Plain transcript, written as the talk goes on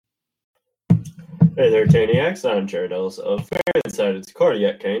Hey there, Taniacs. I'm Jared Ellis of Fair It's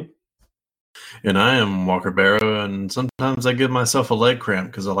Cardiac Cane. And I am Walker Barrow, and sometimes I give myself a leg cramp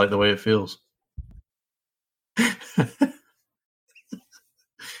because I like the way it feels.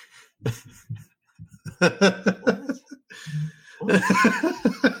 What?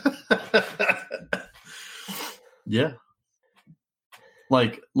 Yeah.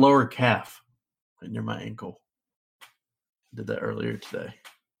 Like lower calf right near my ankle. Did that earlier today.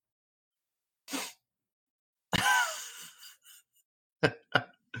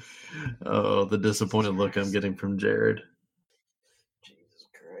 Oh, the disappointed look I'm getting from Jared. Jesus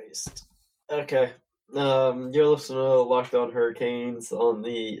Christ. Okay. You're listening to Locked On Hurricanes on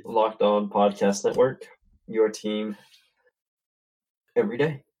the Locked On Podcast Network. Your team every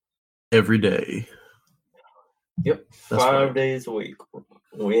day. Every day. Yep. That's 5 right. days a week.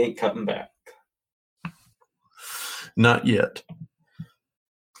 We ain't cutting back. Not yet.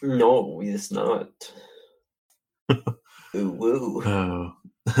 No, it's not. Ooh woo. Oh.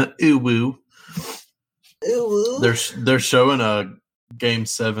 Ooh woo. Ooh woo. They're showing a Game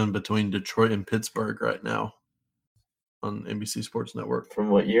 7 between Detroit and Pittsburgh right now on NBC Sports Network. From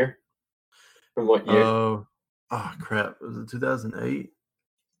what year? From what year? Oh, crap. Was it 2008? I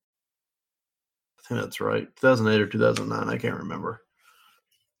think that's right. 2008 or 2009. I can't remember.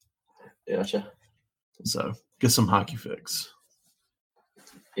 Gotcha. So get some hockey fix.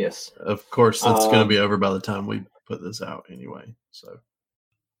 Yes. Of course, it's going to be over by the time we put this out anyway. So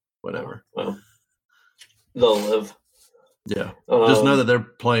whatever. Well, they'll live. Yeah. Just know that they're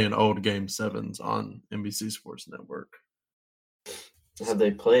playing old Game 7s on NBC Sports Network. Have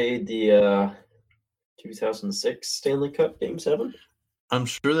they played the 2006 Stanley Cup Game 7? I'm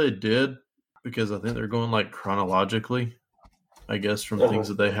sure they did because I think they're going like chronologically, I guess, from things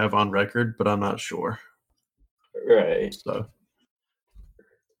that they have on record, but I'm not sure. Right.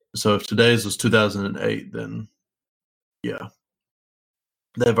 So if today's was 2008, then yeah,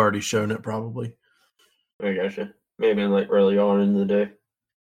 they've already shown it probably. I gotcha. Maybe like early on in the day.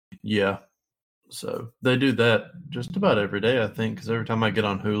 Yeah. So they do that just about every day, I think, because every time I get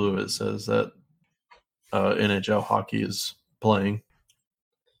on Hulu, it says that NHL hockey is playing.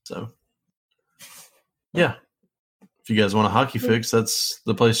 So, yeah. If you guys want a hockey fix, that's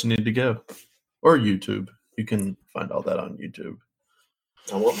the place you need to go. Or YouTube. You can find all that on YouTube.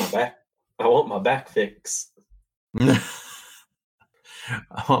 I want my back fix. I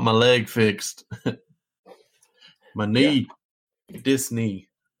want my leg fixed. My knee. Yeah. This knee.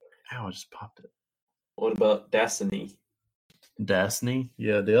 Ow, I just popped it. What about Dastiny? Dastiny?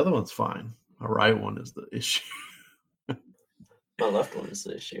 Yeah, the other one's fine. My right one is the issue. My left one is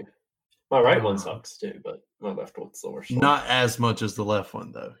the issue. My right one sucks too, but my left one's the worst. Not as much as the left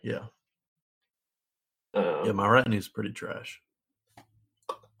one, though. Yeah. Yeah, my right knee's pretty trash.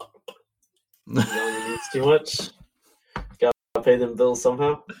 It's too much. Gotta pay them bills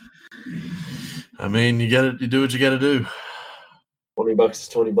somehow. I mean, you do what you gotta do. $20 is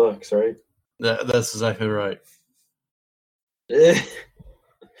 $20, right? That's exactly right.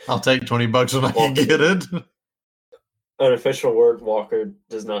 I'll take $20 when I can get it. An official word: Walker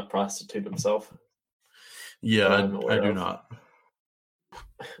does not prostitute himself. Yeah, I do not.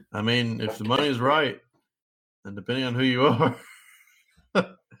 I mean, if the money is right, and depending on who you are,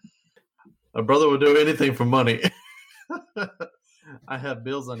 a brother would do anything for money. I have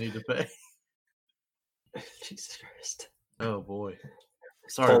bills I need to pay. Jesus Christ. Oh, boy.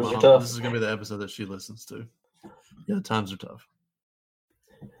 Sorry, Mom. This is going to be the episode that she listens to. Yeah, times are tough.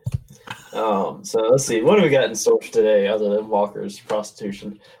 So let's see. What do we got in store for today other than Walker's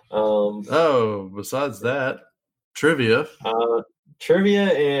prostitution? Besides that, trivia.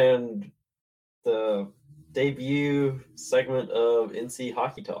 Trivia and the debut segment of NC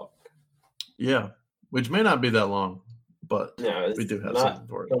Hockey Talk. Yeah, which may not be that long, but no, we do have something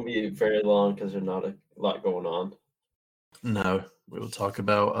for it. It's not going to be very long because there's not a lot going on. No, we will talk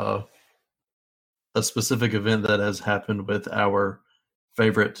about a specific event that has happened with our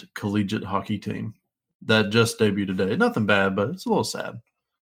favorite collegiate hockey team that just debuted today. Nothing bad, but it's a little sad.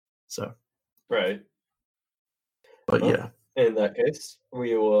 So, right. But yeah. In that case,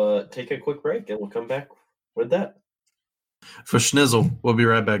 we will take a quick break and we'll come back with that. For Schnizzle, we'll be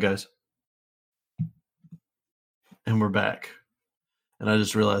right back, guys. And we're back. And I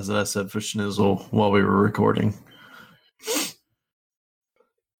just realized that I said for Schnizzle while we were recording.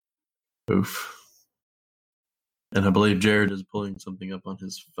 Oof. And I believe Jared is pulling something up on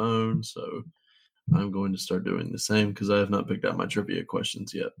his phone, so I'm going to start doing the same because I have not picked out my trivia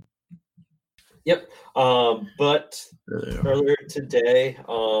questions yet. Yep. But earlier today,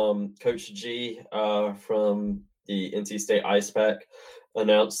 Coach G from the NC State Ice Pack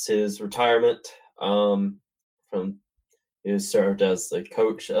announced his retirement. He was served as the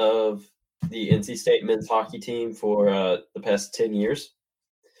coach of the NC State men's hockey team for the past 10 years.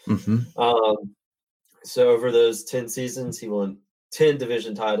 Mm-hmm. So over those 10 seasons, he won 10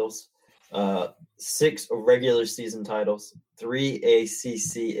 division titles, 6 regular season titles, 3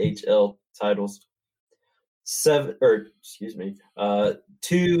 ACCHL titles,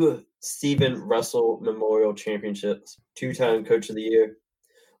 2 Stephen Russell Memorial Championships, 2-time Coach of the Year,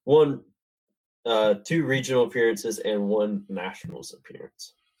 2 regional appearances, and 1 nationals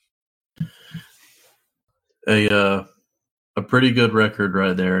appearance. A pretty good record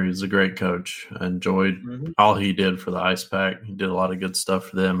right there. He's a great coach. I enjoyed all he did for the Ice Pack. He did a lot of good stuff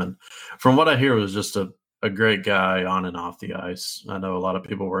for them. And from what I hear, was just a great guy on and off the ice. I know a lot of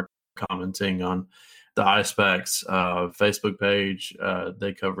people were commenting on the Ice Pack's Facebook page.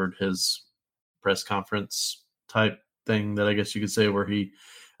 They covered his press conference type thing that I guess you could say, where he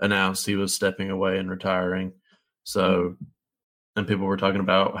announced he was stepping away and retiring. So, and people were talking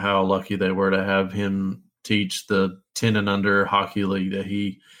about how lucky they were to have him teach the 10 and under hockey league that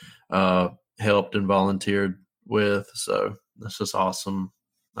he helped and volunteered with. So that's just awesome.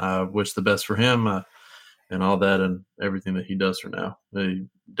 I wish the best for him and all that and everything that he does for now.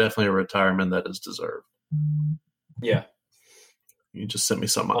 Definitely a retirement that is deserved. Yeah. You just sent me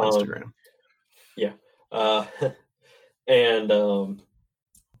something on Instagram. Yeah.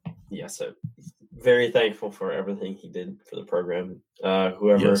 So very thankful for everything he did for the program.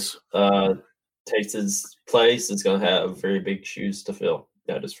 Whoever takes his place is going to have very big shoes to fill.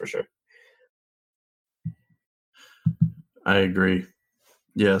 That is for sure. I agree.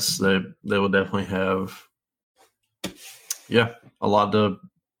 Yes, they will definitely have, a lot to,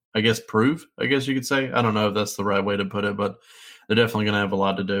 I guess, prove, I guess you could say. I don't know if that's the right way to put it, but they're definitely going to have a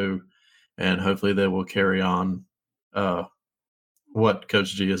lot to do, and hopefully they will carry on what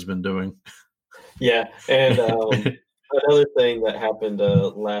Coach G has been doing. Yeah, and another thing that happened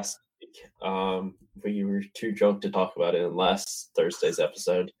last week, we were too drunk to talk about it in last Thursday's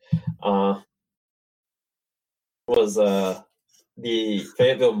episode, was the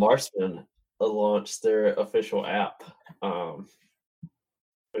Fayetteville Marksmen launched their official app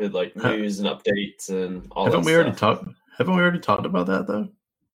with like news and updates and all that stuff. Haven't we already talked about that though?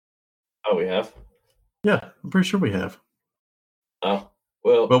 Oh, we have? Yeah, I'm pretty sure we have. Oh,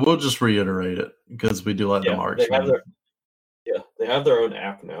 well. But we'll just reiterate it because we do like the Marksmen. They have their own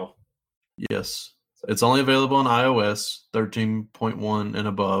app now. Yes. It's only available on iOS 13.1 and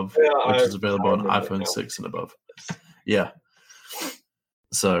above, which is available on iPhone 6 and above. Yeah.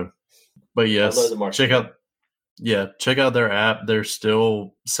 So, but yes, check out their app. They're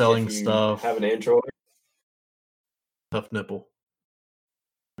still selling stuff. Have an Android? Tough nipple.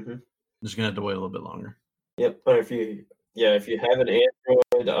 Mm-hmm. Just gonna have to wait a little bit longer. Yep, but if you have an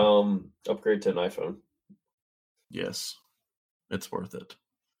Android, upgrade to an iPhone. Yes, it's worth it.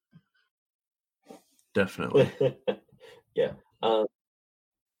 Definitely. Yeah.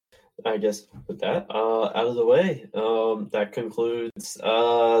 I guess with that out of the way, that concludes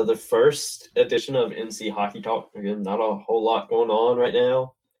the first edition of NC Hockey Talk. Again, not a whole lot going on right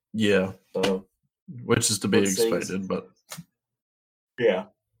now. Yeah. So, which is to be expected, but yeah.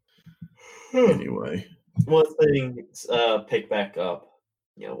 Anyway, once things pick back up,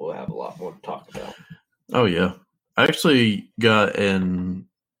 we'll have a lot more to talk about. Oh yeah, I actually got a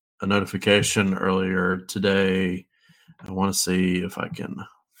notification earlier today. I want to see if I can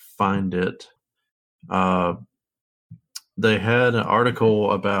find it. They had an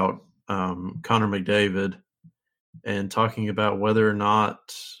article about Connor McDavid and talking about whether or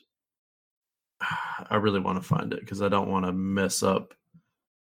not I really want to find it because I don't want to mess up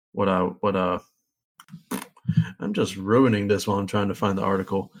what I'm just ruining this while I'm trying to find the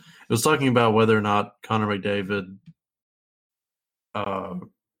article. It was talking about whether or not Connor McDavid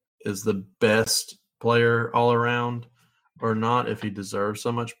is the best player all around or not, if he deserves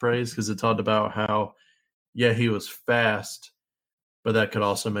so much praise, because it talked about how, he was fast, but that could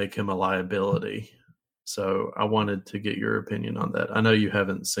also make him a liability. So I wanted to get your opinion on that. I know you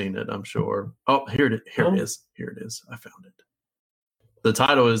haven't seen it, I'm sure. Oh, here it is. Here it is. I found it. The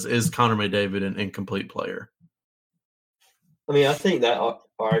title is Connor McDavid an incomplete player? I mean, I think that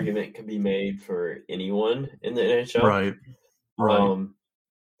argument could be made for anyone in the NHL. Right.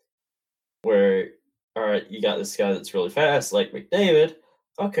 Where, all right, you got this guy that's really fast, like McDavid.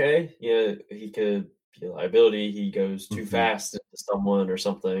 Okay, he could be a liability. He goes too fast into someone or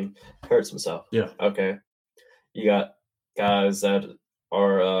something, hurts himself. Yeah. Okay. You got guys that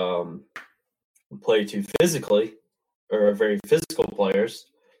are play too physically or are very physical players.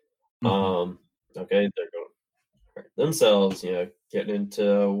 Okay, they're going to themselves, getting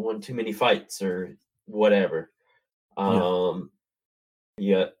into one too many fights or whatever.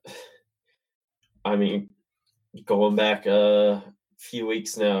 Yeah. I mean, going back a few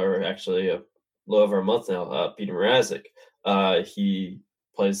weeks now, or actually a little over a month now, Peter Mrazek, he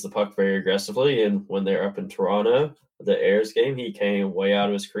plays the puck very aggressively, and when they're up in Toronto, the Airs game, he came way out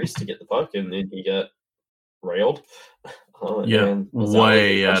of his crease to get the puck, and then he got railed. And was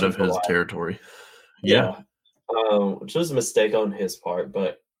way out of his territory. Yeah. Which was a mistake on his part,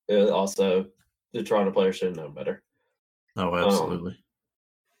 but also the Toronto players should have known better. Oh, absolutely.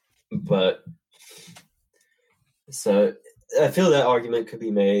 But so I feel that argument could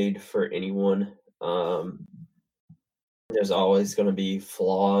be made for anyone. There's always going to be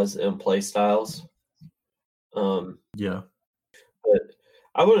flaws in play styles. Yeah. But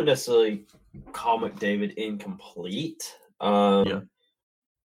I wouldn't necessarily call McDavid incomplete. Yeah.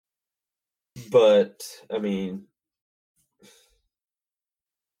 But I mean,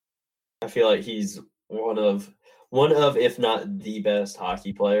 I feel like he's one of, if not the best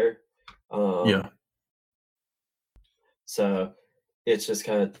hockey player. Yeah. So it's just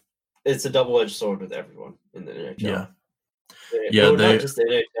it's a double-edged sword with everyone in the NHL. Yeah. Not just the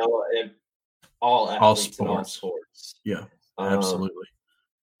NHL, and all athletes and all sports. Yeah, absolutely.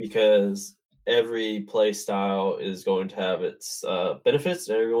 Because every play style is going to have its benefits,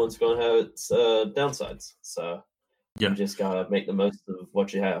 and everyone's going to have its downsides. So you just gotta make the most of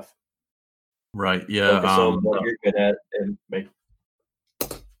what you have. Right. Yeah. Focus on what you're good at, and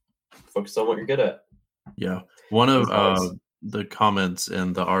focus on what you're good at. Yeah. One of the comments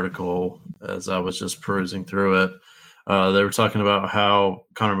in the article, as I was just perusing through it, they were talking about how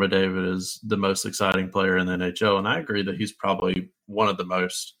Connor McDavid is the most exciting player in the NHL, and I agree that he's probably one of the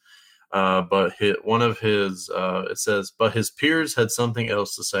most. But it says, but his peers had something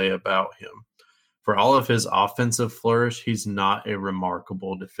else to say about him. For all of his offensive flourish, he's not a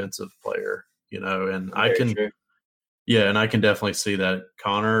remarkable defensive player, and I can definitely see that.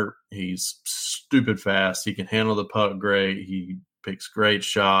 Connor, he's stupid fast. He can handle the puck great. He picks great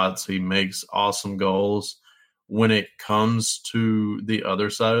shots. He makes awesome goals. When it comes to the other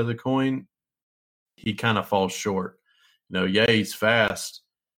side of the coin, he kind of falls short. He's fast,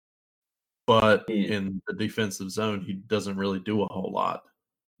 but in the defensive zone, he doesn't really do a whole lot.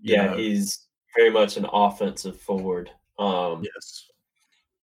 He's very much an offensive forward. Yes.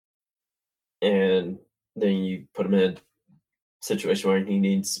 And then you put him in a situation where he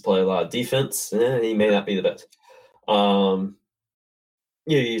needs to play a lot of defense, and he may not be the best.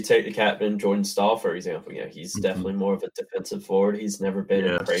 You take the captain, Jordan Staal, for example. He's definitely more of a defensive forward. He's never been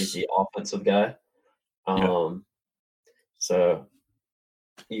a crazy offensive guy. So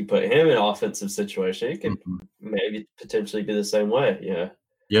you put him in an offensive situation, it could maybe potentially be the same way.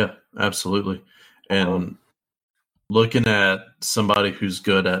 Yeah, absolutely. And looking at somebody who's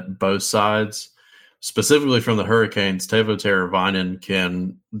good at both sides, specifically from the Hurricanes, Teuvo Teravainen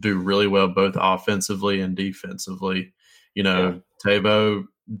can do really well both offensively and defensively. Teuvo,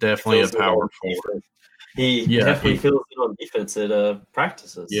 definitely a power forward. He definitely feels it on defense at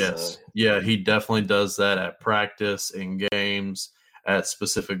practices. Yes. So. Yeah, he definitely does that at practice, in games, at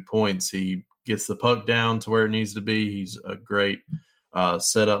specific points. He gets the puck down to where it needs to be. He's a great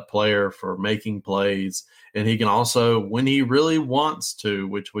setup player for making plays. And he can also, when he really wants to,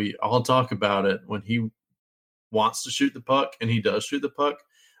 which we all talk about it, when he wants to shoot the puck, and he does shoot the puck,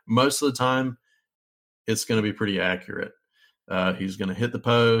 most of the time it's going to be pretty accurate. He's going to hit the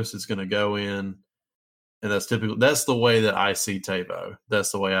post. It's going to go in. And that's typical. That's the way that I see Teuvo.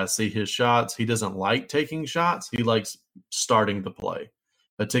 That's the way I see his shots. He doesn't like taking shots. He likes starting the play.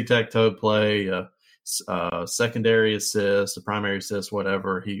 A tic-tac-toe play, a secondary assist, a primary assist,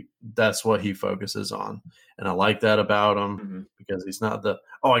 whatever. That's what he focuses on. And I like that about him because he's not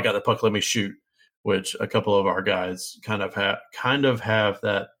I got the puck, let me shoot, which a couple of our guys kind of have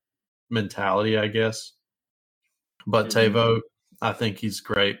that mentality, I guess. But Teuvo, I think he's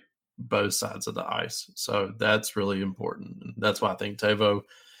great both sides of the ice. So that's really important. And that's why I think Teuvo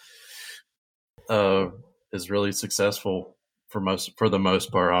is really successful for the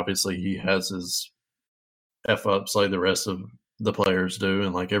most part. Obviously, he has his F-ups like the rest of the players do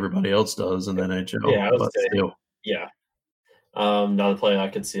and like everybody else does in the NHL. Yeah, but still. Yeah. Another player I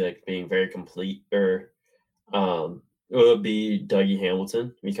could see like being very complete or it would be Dougie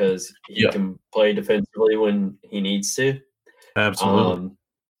Hamilton because he can play defensively when he needs to. Absolutely.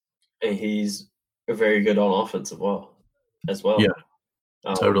 And he's very good on offense as well. Yeah,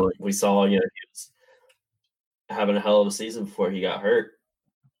 totally. We saw, he was having a hell of a season before he got hurt.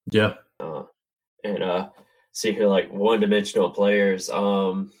 Yeah. And see here, like one-dimensional players.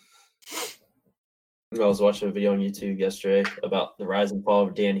 I was watching a video on YouTube yesterday about the rise and fall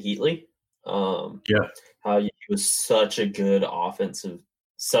of Dan Heatley. Yeah. How he was such a good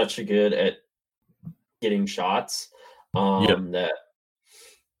at getting shots. That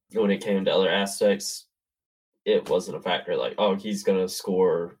when it came to other aspects, it wasn't a factor. Like, oh, he's gonna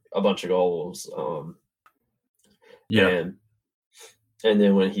score a bunch of goals. Yeah. And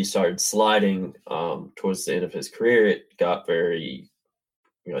then when he started sliding towards the end of his career, it got very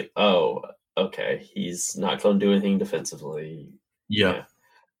like, oh, okay, he's not going to do anything defensively. Yeah.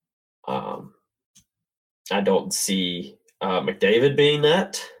 I don't see McDavid being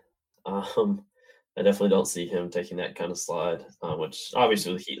that. I definitely don't see him taking that kind of slide, which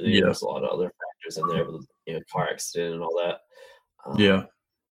obviously with Heatley, there's a lot of other factors in there, with car accident and all that.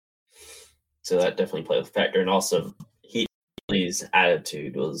 So that definitely played a factor. And also, Heatley's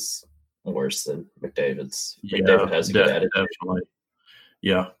attitude was worse than McDavid's. McDavid has a good attitude. Definitely.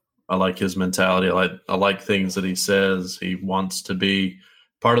 Yeah. I like his mentality. I like things that he says. He wants to be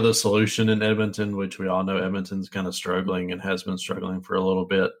part of the solution in Edmonton, which we all know Edmonton's kind of struggling and has been struggling for a little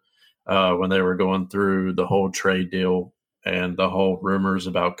bit. When they were going through the whole trade deal and the whole rumors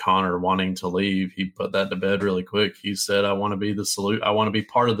about Connor wanting to leave, he put that to bed really quick. He said, I want to be the solution. I want to be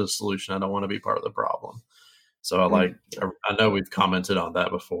part of the solution. I don't want to be part of the problem. So I know we've commented on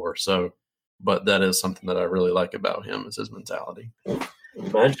that before. So, but that is something that I really like about him is his mentality.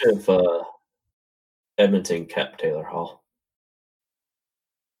 Imagine if Edmonton kept Taylor Hall.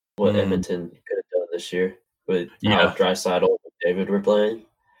 What Edmonton could have done this year with how Draisaitl and David were playing.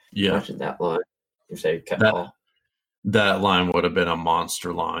 Yeah. Imagine that line. If they kept Hall. That line would have been a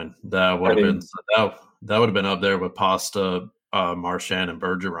monster line. That would have been up there with Pasta, Marchand, and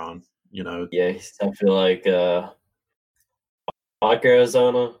Bergeron. You know. Yeah, I feel like I like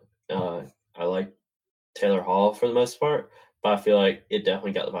Arizona. I like Taylor Hall for the most part, but I feel like it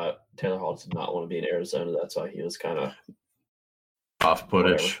definitely got the vibe. Taylor Hall did not want to be in Arizona. That's why he was kind of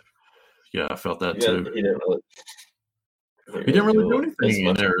off-puttish. Yeah, I felt that too. He didn't really do anything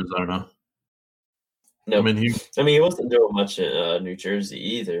in Arizona. No, I mean he wasn't doing much in New Jersey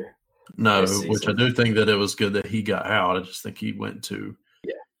either. No, which I do think that it was good that he got out. I just think he went to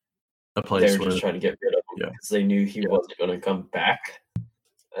a place they were just trying to get rid of him because they knew he wasn't going to come back.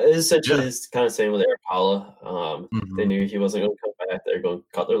 Essentially, it's kind of the same with Erik Haula. They knew he wasn't going to come back. They're going to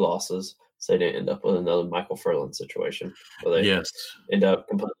cut their losses, so they didn't end up with another Michael Furlan situation where they end up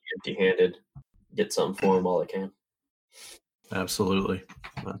completely empty-handed, get something for him while they can. Absolutely.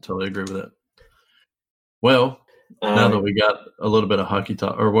 I totally agree with that. Well, now that we got a little bit of hockey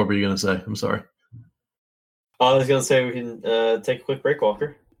talk, or what were you going to say? I'm sorry. I was going to say we can take a quick break,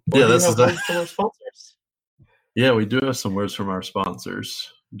 Walker. This is from our sponsors. Yeah, we do have some words from our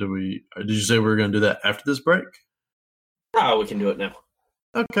sponsors. Did you say we were going to do that after this break? No, we can do it now.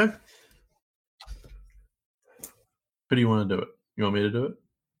 Okay. Who do you want to do it? You want me to do it?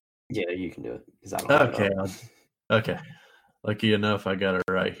 Yeah, you can do it. Okay. Okay. Lucky enough, I got it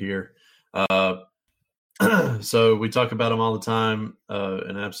right here. So we talk about them all the time.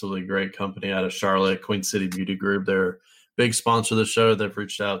 An absolutely great company out of Charlotte, Queen City Beauty Group. They're big sponsor of the show. They've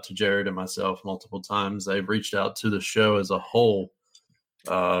reached out to Jared and myself multiple times. They've reached out to the show as a whole,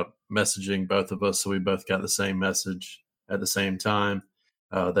 messaging both of us, so we both got the same message at the same time.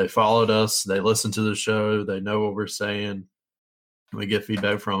 They followed us. They listen to the show. They know what we're saying. We get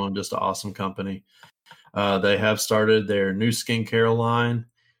feedback from them. Just an awesome company. They have started their new skincare line.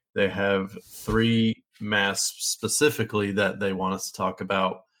 They have 3 masks specifically that they want us to talk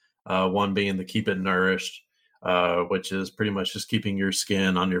about. One being the Keep It Nourished, which is pretty much just keeping your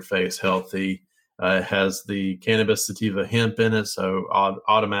skin on your face healthy. It has the cannabis sativa hemp in it, so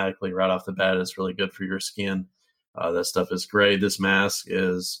automatically right off the bat, it's really good for your skin. That stuff is great. This mask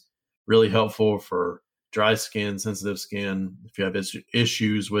is really helpful for dry skin, sensitive skin, if you have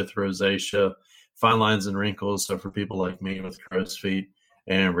issues with rosacea, fine lines and wrinkles, so for people like me with crow's feet,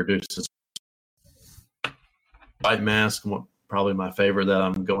 and reduces white mask, probably my favorite that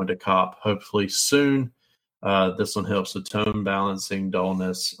I'm going to cop hopefully soon. This one helps with tone balancing,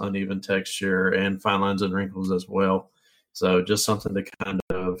 dullness, uneven texture, and fine lines and wrinkles as well. So just something to kind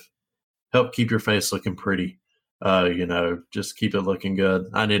of help keep your face looking pretty. Just keep it looking good.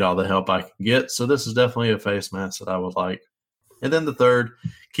 I need all the help I can get. So this is definitely a face mask that I would like. And then the third,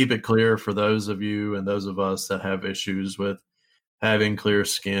 keep it clear for those of you and those of us that have issues with having clear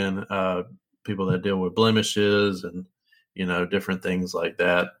skin, people that deal with blemishes and, different things like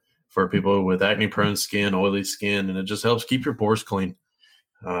that. For people with acne-prone skin, oily skin, and it just helps keep your pores clean.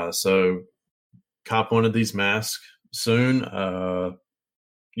 So cop one of these masks soon.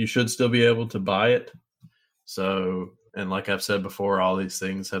 You should still be able to buy it. So And like I've said before, all these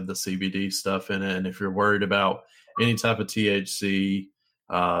things have the CBD stuff in it. And if you're worried about any type of THC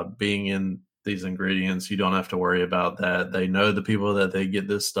being in these ingredients, you don't have to worry about that. They know the people that they get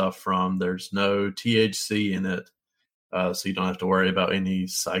this stuff from. There's no THC in it. So you don't have to worry about any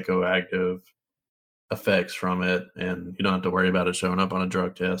psychoactive effects from it. And you don't have to worry about it showing up on a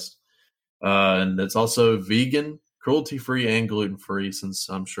drug test. And it's also vegan, cruelty-free, and gluten-free, since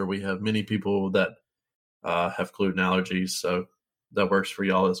I'm sure we have many people that have gluten allergies. So that works for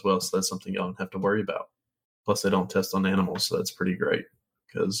y'all as well. So that's something y'all don't have to worry about. Plus, they don't test on animals. So that's pretty great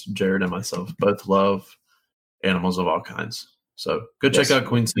because Jared and myself both love animals of all kinds. So go check out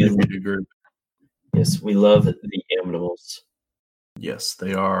Queen City Beauty Group. Yes, we love the animals. Yes,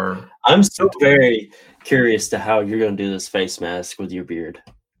 they are. I'm so very curious to how you're going to do this face mask with your beard.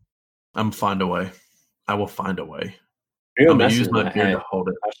 I'm find a way. I will find a way. You're I'm going to use my beard to hold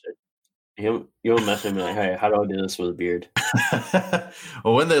it. You'll message me like, hey, how do I do this with a beard?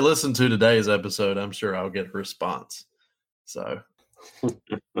 Well, when they listen to today's episode, I'm sure I'll get a response. So,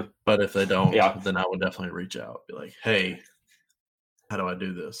 but if they don't, then I will definitely reach out. Be like, hey, how do I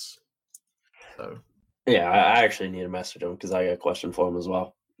do this? So, yeah, I actually need to message him because I got a question for him as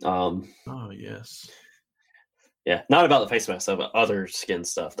well. Oh, yes. Yeah, not about the face mask, but other skin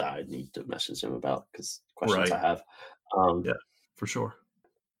stuff that I need to message him about because questions I have. Yeah, for sure.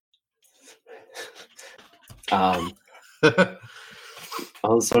 I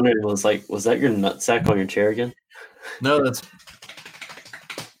was wondering, was that your nutsack on your chair again? No, that's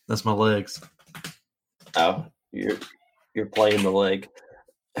my legs. Oh, you're playing the leg.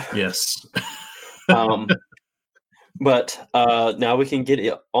 Yes. But now we can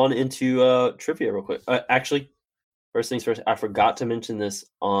get on into trivia real quick. Actually, first things first, I forgot to mention this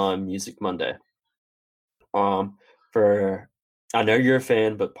on Music Monday. I know you're a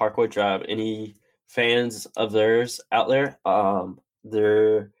fan, but Parkway Drive, any fans of theirs out there,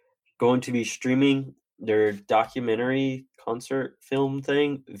 they're going to be streaming their documentary concert film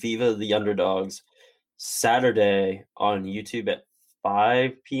thing, Viva the Underdogs, Saturday on YouTube at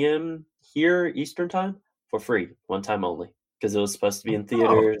 5 p.m. here Eastern time for free, one time only, because it was supposed to be in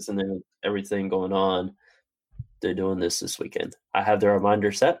theaters and then everything going on. They're doing this weekend. I have the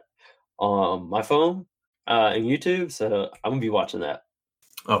reminder set on my phone and YouTube, so I'm gonna be watching that.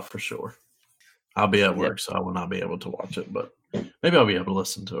 Oh, for sure. I'll be at work, so I will not be able to watch it, but maybe I'll be able to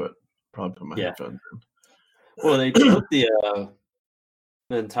listen to it. Probably put my headphones in. Well, they put the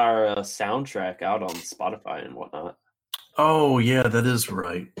entire soundtrack out on Spotify and whatnot. Oh, yeah, that is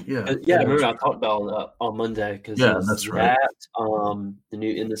right. Yeah, remember I talked about it on Monday because that's right. The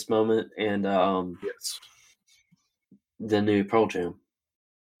new In This Moment and yes, the new Pearl Jam.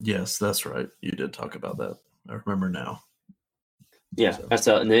 Yes, that's right. You did talk about that. I remember now. Yeah,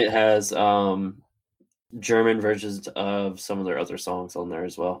 and it has German versions of some of their other songs on there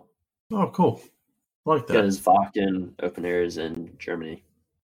as well. Oh, cool. I like that. Because Wacken Open Air is in Germany.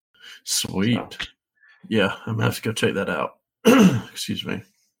 Sweet. So. Yeah, I'm going to have to go check that out. Excuse me.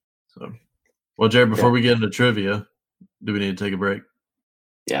 So, well, Jared, before we get into trivia, do we need to take a break?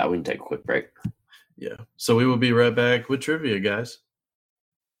 Yeah, we can take a quick break. Yeah. So we will be right back with trivia, guys.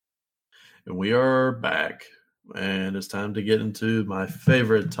 And we are back. And it's time to get into my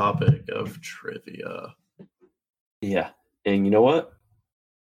favorite topic of trivia. Yeah. And you know what?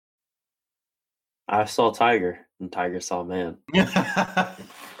 I saw Tiger, and Tiger saw man.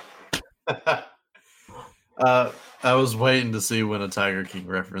 I was waiting to see when a Tiger King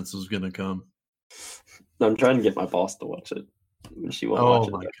reference was going to come. I'm trying to get my boss to watch it. She won't watch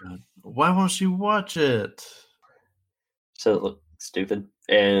it. Oh, my God. Why won't she watch it? So it looked stupid.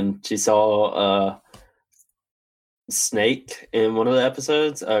 And she saw Snake in one of the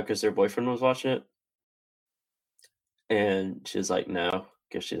episodes because their boyfriend was watching it. And she's like, no,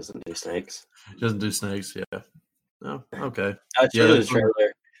 because she doesn't do snakes. She doesn't do snakes, yeah. Oh, okay. I showed her the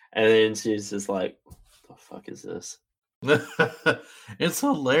trailer, and then she's just like, what the fuck is this? It's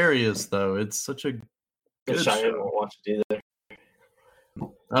hilarious, though. It's such a good show. Cheyenne won't watch it either.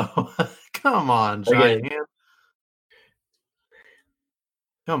 Oh, come on, Cheyenne.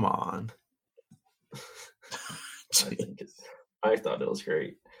 Come on. I thought it was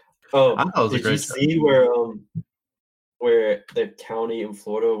great. Oh, I thought it was a great show. Did you see where the county in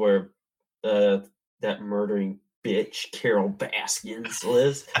Florida where that murdering bitch Carol Baskins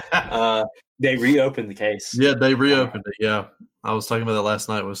lives? They reopened the case. Yeah, they reopened it. Yeah, I was talking about that last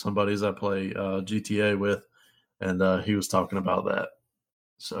night with somebody I play GTA with, and he was talking about that.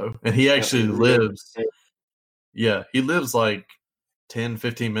 So, and he actually lives. Yeah, he lives like 10,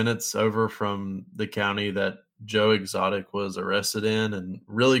 15 minutes over from the county that Joe Exotic was arrested in, and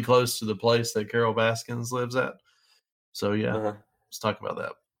really close to the place that Carol Baskins lives at. So yeah, let's talk about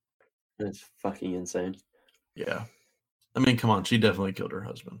that. That's fucking insane. Yeah. I mean, come on. She definitely killed her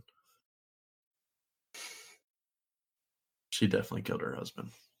husband.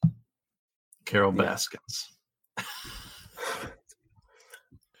 Carol Baskins.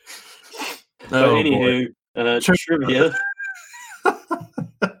 But anywho, trivia. All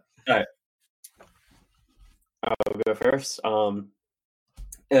right. I'll go first.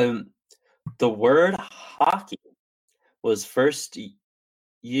 The word hockey was first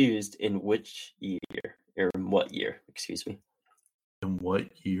used in which year? Or in what year? Excuse me. In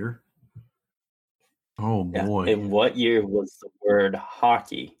what year? Oh, boy. In what year was the word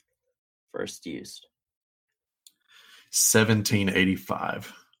hockey first used?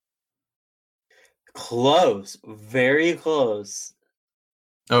 1785. Close. Very close.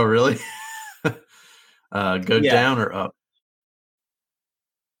 Oh, really? Go down or up?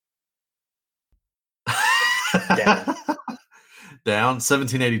 Down. Down.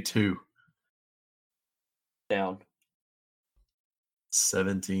 1782. Down.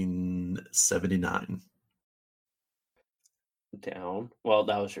 1779. Down. Well,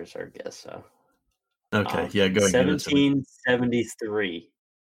 that was your third guess, so. Okay, yeah, go ahead. 1773.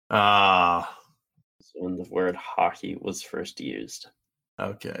 Ah. When the word hockey was first used.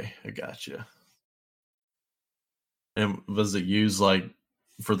 Okay, I gotcha. And was it used like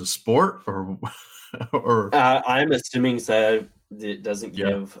for the sport or I'm assuming that it doesn't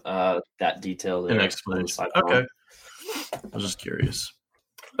give that detail there. An explanation. Okay. I was just curious.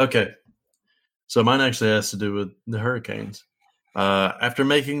 Okay. So mine actually has to do with the Hurricanes. After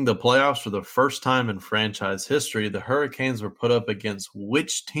making the playoffs for the first time in franchise history, the Hurricanes were put up against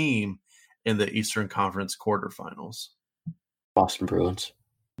which team in the Eastern Conference quarterfinals? Boston Bruins.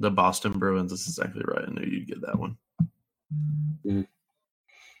 The Boston Bruins. That's exactly right. I knew you'd get that one. Mm.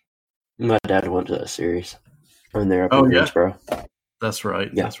 My dad went to that series. When they're up in Greensboro. That's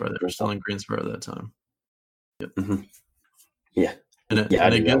right. Yeah. That's right. They were still in Greensboro at that time. Yep. Mm-hmm. Yeah. And it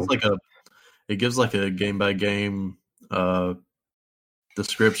gives like a game by game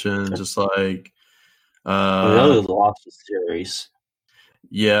description, just like I know they lost the series.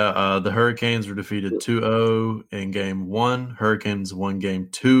 Yeah, the Hurricanes were defeated 2-0 in Game 1. Hurricanes won Game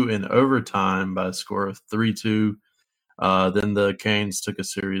 2 in overtime by a score of 3-2. Then the Canes took a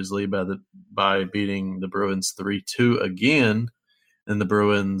series lead by beating the Bruins 3-2 again. Then the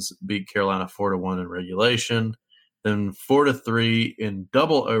Bruins beat Carolina 4-1 in regulation. Then 4-3 in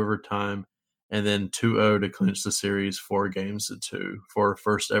double overtime. And then 2-0 to clinch the series 4-2 for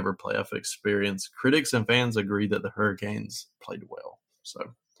first ever playoff experience. Critics and fans agree that the Hurricanes played well.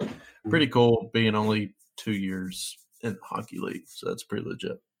 So pretty cool being only 2 years in the hockey league. So that's pretty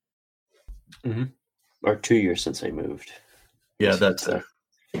legit. Mm-hmm. Or 2 years since they moved. Yeah, that too.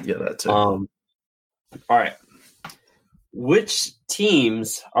 All right. Which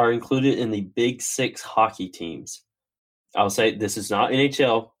teams are included in the Big Six hockey teams? I'll say this is not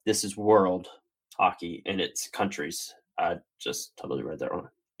NHL. This is world hockey and its countries. I just totally read that wrong.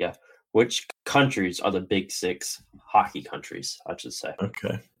 Yeah. Which countries are the Big Six hockey countries, I should say?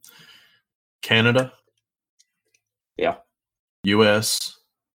 Okay. Canada. Yeah. U.S.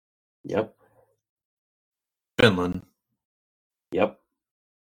 Yep. Finland. Yep.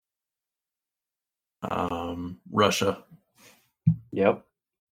 Russia. Yep.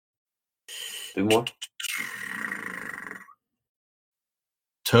 2 more.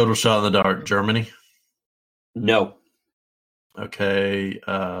 Total shot in the dark. Germany. No. Okay.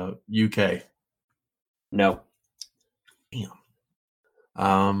 UK. No. Damn.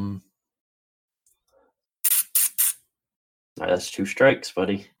 All right, that's 2 strikes,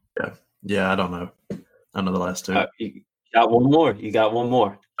 buddy. Yeah. I don't know. I know the last 2. You got one more.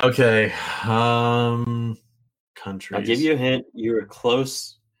 Okay. Countries. I'll give you a hint. You were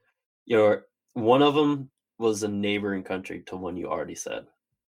close. One of them was a neighboring country to one you already said.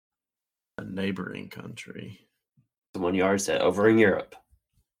 A neighboring country. The one you already said, over in Europe.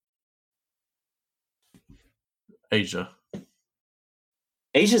 Asia.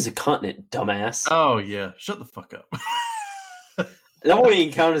 Asia's a continent, dumbass. Oh, yeah. Shut the fuck up. That wouldn't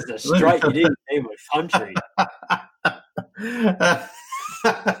even count as a strike. You didn't name a country.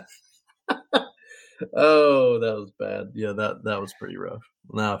 Oh, that was bad. Yeah, that was pretty rough.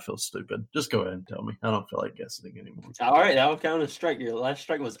 Now I feel stupid. Just go ahead and tell me. I don't feel like guessing anymore. All right, that will count as a strike. Your last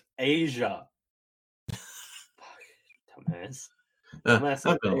strike was Asia. Dumbass. I'm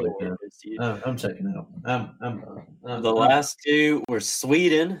checking out. I'm The last 2 were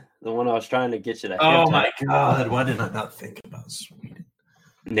Sweden, the one I was trying to get you to. Oh my God! Why did I not think about Sweden?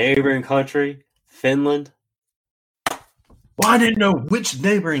 Neighboring country, Finland. Well, I didn't know which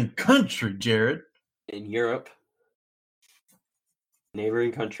neighboring country, Jared. In Europe.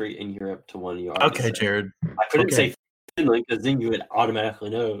 neighboring country in Europe to one you already Okay, said. Jared. I couldn't say Finland because then you would automatically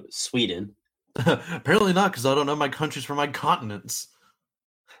know Sweden. Apparently not, because I don't know my countries for my continents.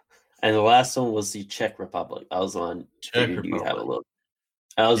 And the last one was the Czech Republic. That was the one Czech figured you'd have a Republic. little.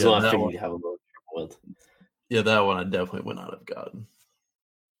 That was the one I that figured one. you'd have a little trouble with. Yeah, that one I definitely would not have gotten.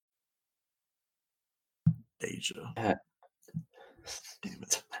 Asia. Damn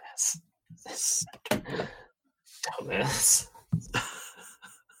it. Dumbass.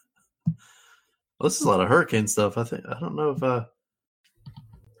 Well, this is a lot of hurricane stuff. I don't know if Alright,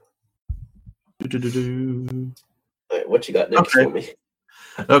 what you got next for me?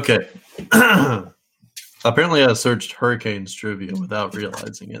 Okay. Apparently I searched hurricanes trivia without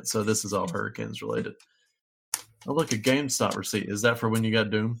realizing it, so this is all hurricanes related. Oh, look, a GameStop receipt. Is that for when you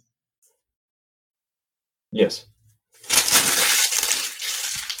got Doom? Yes.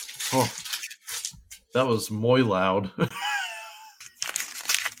 Oh, that was muy loud.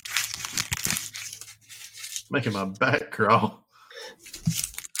 Making my back crawl.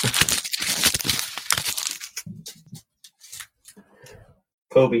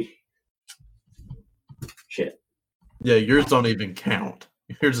 Kobe. Shit. Yeah, yours don't even count.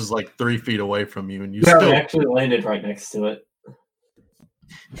 Yours is like 3 feet away from you, and you No, still I actually landed right next to it.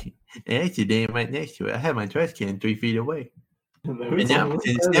 actually damn right next to it. I had my trash can 3 feet away. And now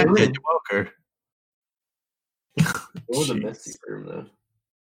it's Snapchat Walker. It was a messy room, though.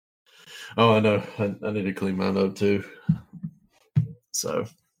 Oh, I know. I need to clean mine up too. So,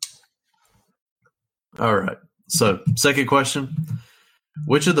 all right. So, second question: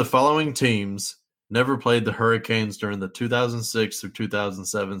 which of the following teams never played the Hurricanes during the 2006 through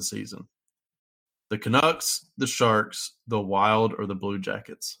 2007 season? The Canucks, the Sharks, the Wild, or the Blue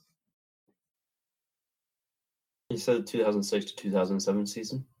Jackets? You said 2006 to 2007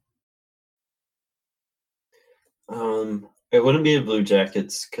 season? It wouldn't be the Blue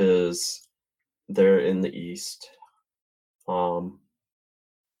Jackets because they're in the East. I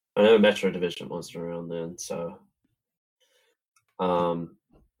know Metro Division wasn't around then, so. Who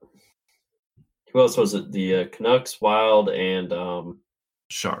else was it? The Canucks, Wild, and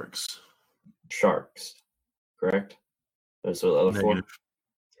Sharks. Sharks, correct? Those are the other four.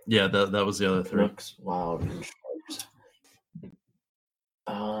 Yeah, that was the other three. Canucks, Wild, and Sharks.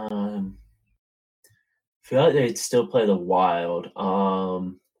 I feel like they'd still play the Wild.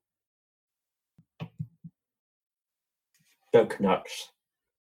 Go Canucks.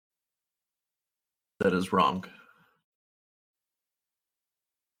 That is wrong.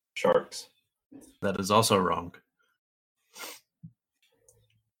 Sharks. That is also wrong.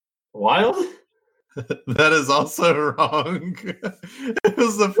 Wild? That is also wrong. It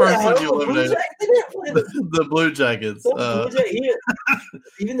was the first one you eliminated. The Blue Jackets.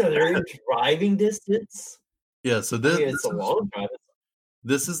 Even though they're in driving distance. Yeah, so this, it's a long drive.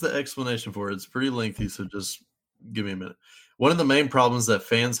 This is the explanation for it. It's pretty lengthy, so just give me a minute. One of the main problems that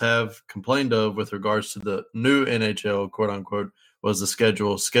fans have complained of with regards to the new NHL, quote unquote, was the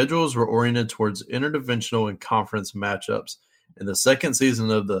schedule. Schedules were oriented towards interdivisional and conference matchups. In the second season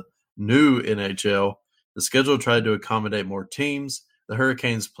of the new NHL, the schedule tried to accommodate more teams. The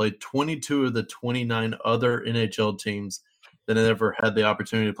Hurricanes played 22 of the 29 other NHL teams that had ever had the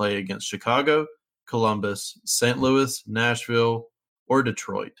opportunity to play against Chicago, Columbus, St. Louis, Nashville, or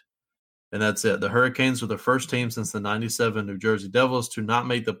Detroit. And that's it. The Hurricanes were the first team since the 97 New Jersey Devils to not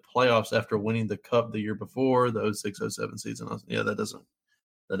make the playoffs after winning the Cup the year before, the 06-07 season. Yeah, that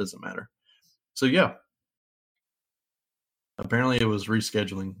doesn't matter. So, yeah. Apparently it was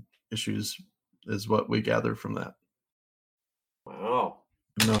rescheduling issues is what we gathered from that. Wow.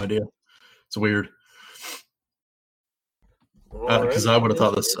 I have no idea. It's weird. Because I would have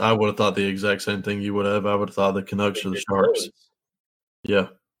thought this. I would have thought the exact same thing you would have. I would have thought the Canucks or the Sharks. Close. Yeah.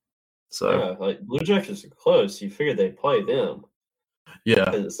 So yeah, like Blue Jackets are close. You figured they'd play them. Yeah.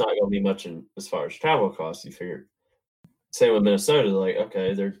 Because it's not going to be much as far as travel costs. You figure. Same with Minnesota. Like,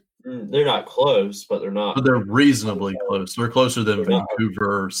 okay, they're not close, but they're not. But they're reasonably close. They're closer than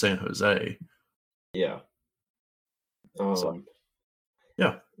Vancouver or San Jose. Yeah.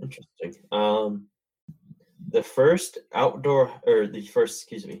 Yeah. Interesting. The first indoor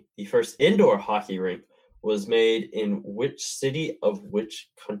hockey rink was made in which city of which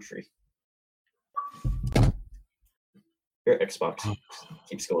country? Your Xbox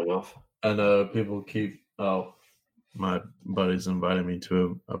keeps going off. I know people keep. Oh, my buddy's invited me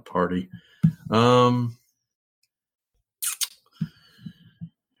to a party.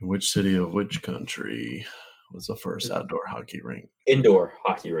 Which city of which country was the first outdoor hockey rink? Indoor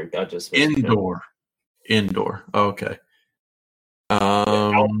hockey rink. I just indoor. Oh, okay.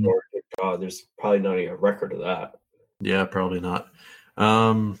 Outdoor. God, there's probably not even a record of that. Yeah, probably not.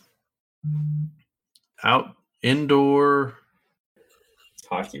 Out indoor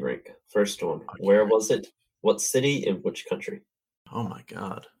hockey rink. First one. Where was it? What city and which country? Oh my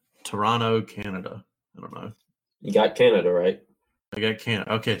God. Toronto, Canada. I don't know. You got Canada, right? I got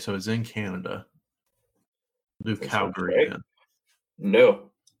Canada. Okay, so it's in Canada. Do That's Calgary okay. then.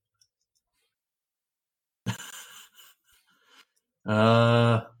 No.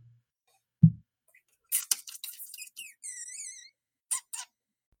 I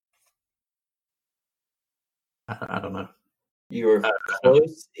don't know. You were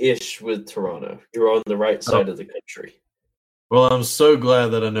close-ish with Toronto. You're on the right side of the country. Well, I'm so glad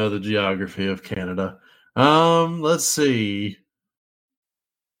that I know the geography of Canada. Let's see.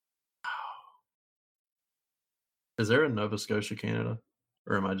 Is there a Nova Scotia, Canada?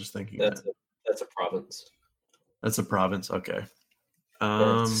 Or am I just thinking that's a province. That's a province? Okay.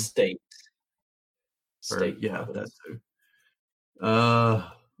 Or state. State. Yeah, province. that too.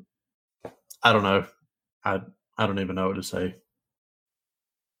 I don't know. I don't even know what to say.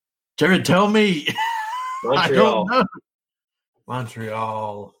 Jared, tell me. Montreal. I don't know.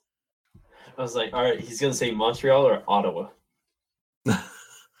 Montreal. I was like, all right, he's going to say Montreal or Ottawa.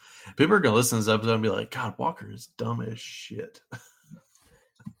 People are going to listen to this episode and be like, God, Walker is dumb as shit.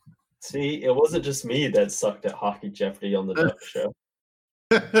 See, it wasn't just me that sucked at Hockey Jeopardy on the Duck Show.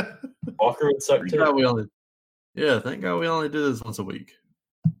 Walker would suck too. Thank God we only do this once a week.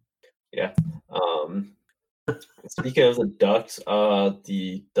 Yeah. Speaking of the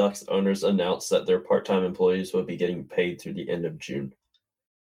Ducks owners announced that their part-time employees will be getting paid through the end of June.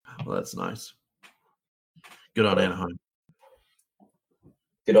 Well, that's nice. Good on Anaheim.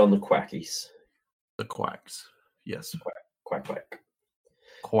 Good on the Quackies. The Quacks. Yes. Quack.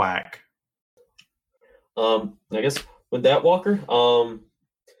 Quack. I guess with that, Walker,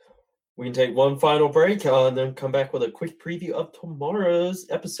 we can take one final break and then come back with a quick preview of tomorrow's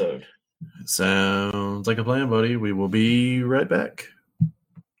episode. Sounds like a plan, buddy. We will be right back.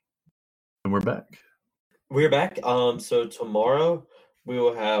 And we're back. We're back. So tomorrow we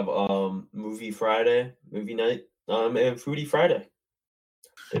will have movie night, and foodie Friday.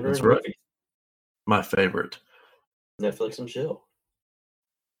 That's right. Movie. My favorite. Netflix and chill.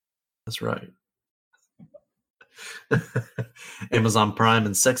 That's right. Amazon Prime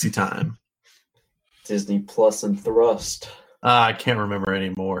and Sexy Time. Disney Plus and Thrust. I can't remember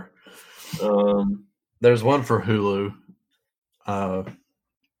anymore. There's one for Hulu. I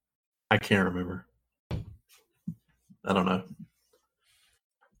can't remember. I don't know. I'm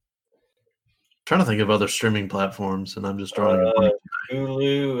trying to think of other streaming platforms, and I'm just drawing a blank.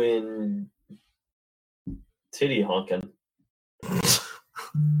 Hulu and titty honking. I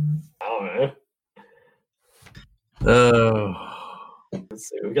don't know. Let's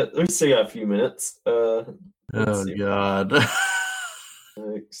see. We still got a few minutes. Oh God.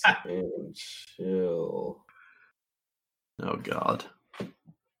 Netflix and chill. Oh God.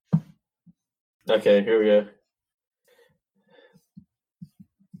 Okay, here we go.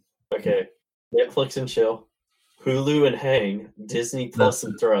 Okay, Netflix and chill, Hulu and hang, Disney Plus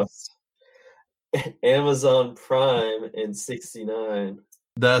and thrust, Amazon Prime and 69.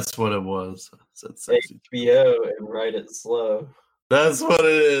 That's what it was. HBO and Write It Slow. That's what it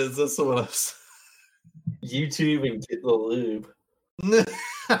is. That's what I was. YouTube and Get the Lube. Yeah,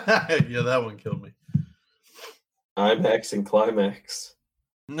 that one killed me. IMAX and Climax.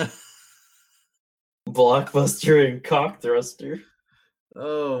 Blockbuster and Cock Thruster.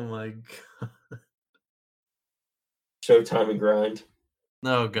 Oh my God. Showtime and Grind.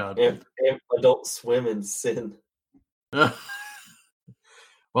 Oh God. And Adult Swim and Sin. Well,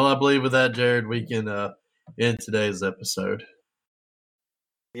 I believe with that, Jared, we can end today's episode.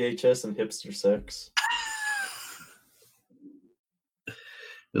 VHS and hipster sex.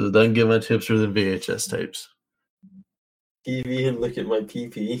 Because it doesn't get much hipster than VHS tapes. TV and look at my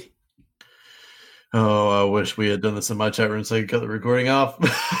PP. Oh, I wish we had done this in my chat room so I could cut the recording off.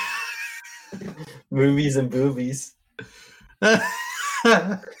 Movies and boobies.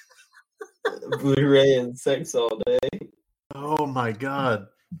 Blu-ray and sex all day. Oh my God.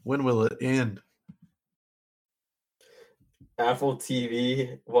 When will it end? Apple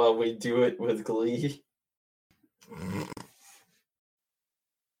TV while we do it with Glee.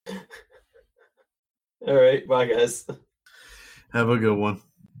 All right, bye guys. Have a good one.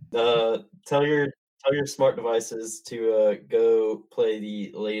 Tell your smart devices to go play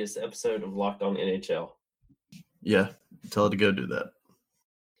the latest episode of Locked On NHL. Yeah, tell it to go do that.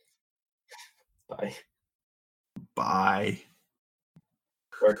 Bye. Bye.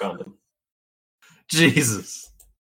 Wear a condom. Jesus.